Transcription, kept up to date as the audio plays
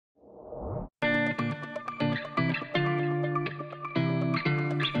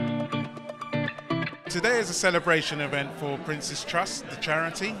Today is a celebration event for Prince's Trust, the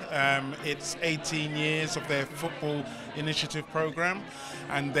charity. It's 18 years of their football initiative program,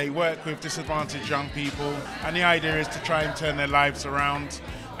 and they work with disadvantaged young people, and the idea is to try and turn their lives around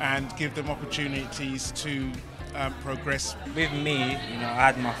and give them opportunities to progress. With me,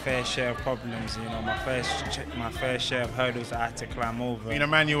 I had my fair share of problems, my fair share of hurdles that I had to climb over.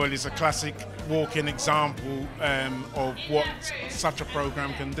 Emmanuel is a classic walking example of what such a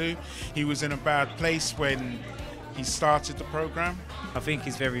program can do. He was in a bad place when he started the program. I think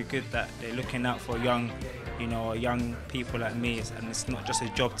it's very good that they're looking out for young people like me, and it's not just a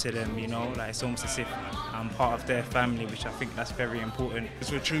job to them, like it's almost as if I'm part of their family, which I think that's very important.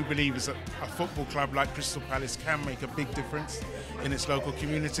 Because we're true believers that a football club like Crystal Palace can make a big difference in its local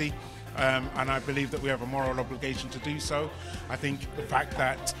community, and I believe that we have a moral obligation to do so. I think the fact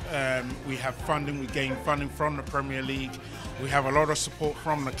that we have funding, we gain funding from the Premier League, we have a lot of support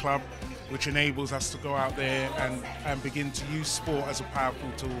from the club, which enables us to go out there and begin to use sport as a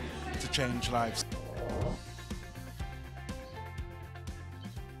powerful tool to change lives.